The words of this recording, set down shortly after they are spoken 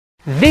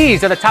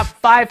These are the top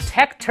 5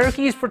 tech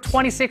turkeys for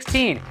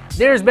 2016.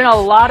 There's been a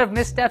lot of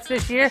missteps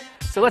this year,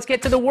 so let's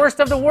get to the worst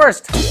of the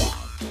worst.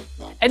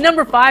 At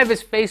number 5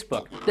 is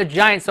Facebook. The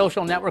giant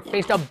social network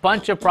faced a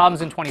bunch of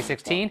problems in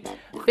 2016.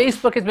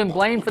 Facebook has been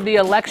blamed for the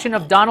election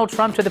of Donald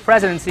Trump to the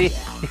presidency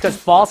because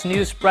false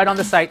news spread on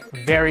the site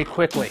very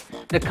quickly.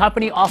 The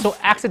company also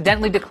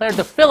accidentally declared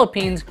the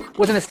Philippines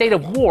was in a state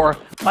of war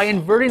by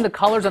inverting the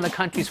colors on the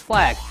country's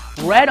flag.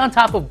 Red on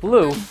top of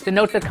blue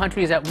denotes the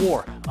country is at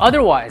war.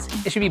 Otherwise,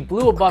 it should be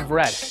blue above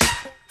red.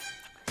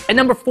 At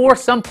number 4,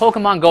 some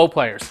Pokemon Go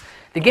players.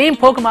 The game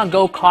Pokemon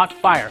Go caught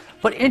fire,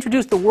 but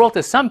introduced the world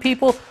to some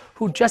people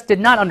who just did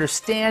not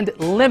understand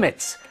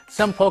limits.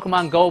 Some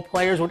Pokemon Go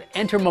players would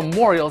enter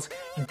memorials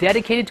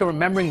dedicated to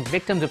remembering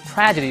victims of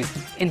tragedies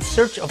in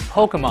search of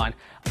Pokemon.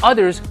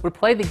 Others would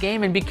play the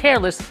game and be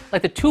careless,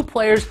 like the 2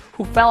 players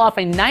who fell off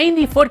a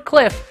 90-foot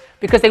cliff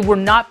because they were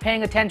not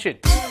paying attention.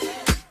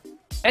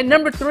 At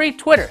number 3,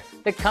 Twitter.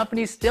 The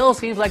company still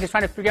seems like it's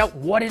trying to figure out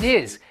what it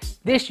is.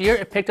 This year,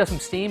 it picked up some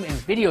steam in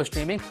video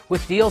streaming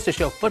with deals to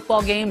show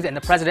football games and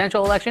the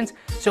presidential elections,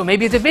 so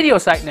maybe it's a video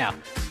site now.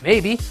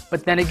 Maybe,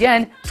 but then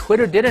again,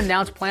 Twitter did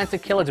announce plans to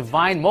kill its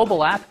Vine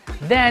mobile app.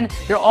 Then,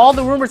 there are all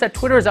the rumors that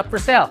Twitter is up for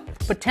sale.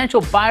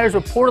 Potential buyers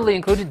reportedly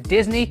included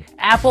Disney,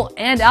 Apple,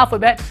 and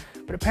Alphabet,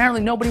 but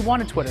apparently nobody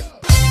wanted Twitter.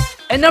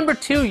 At number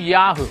 2,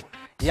 Yahoo.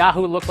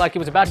 Yahoo looked like it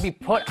was about to be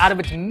put out of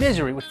its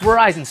misery with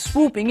Verizon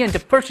swooping in to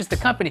purchase the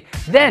company.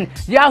 Then,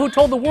 Yahoo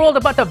told the world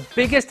about the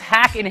biggest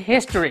hack in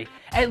history.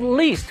 At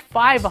least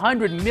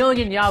 500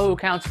 million Yahoo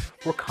accounts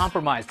were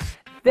compromised.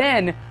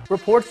 Then,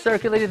 reports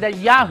circulated that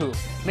Yahoo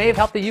may have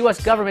helped the US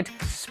government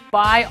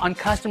spy on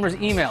customers'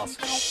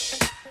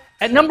 emails.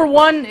 At number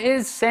 1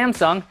 is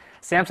Samsung.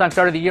 Samsung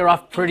started the year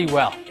off pretty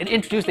well. It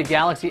introduced the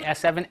Galaxy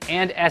S7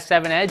 and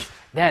S7 Edge.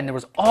 Then there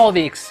was all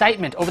the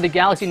excitement over the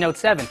Galaxy Note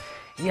 7.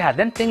 Yeah,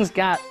 then things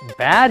got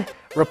bad.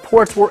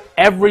 Reports were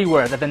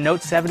everywhere that the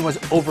Note 7 was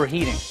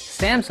overheating.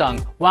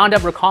 Samsung wound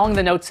up recalling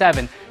the Note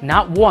 7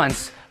 not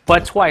once,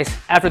 but twice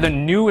after the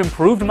new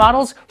improved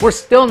models were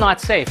still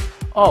not safe.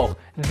 Oh,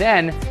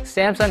 then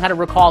Samsung had to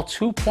recall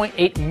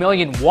 2.8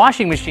 million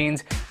washing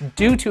machines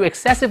due to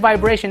excessive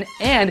vibration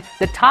and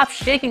the top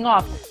shaking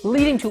off,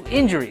 leading to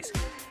injuries.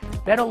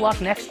 Better luck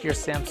next year,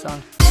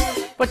 Samsung.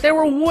 But there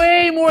were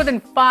way more than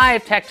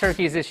 5 tech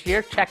turkeys this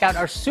year. Check out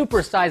our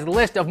supersized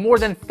list of more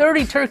than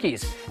 30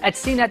 turkeys at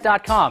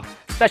cnet.com.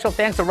 Special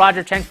thanks to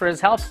Roger Cheng for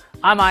his help.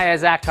 I'm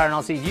Ayaz Akhtar, and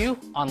I'll see you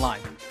online.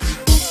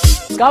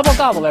 Gobble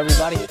gobble,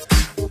 everybody.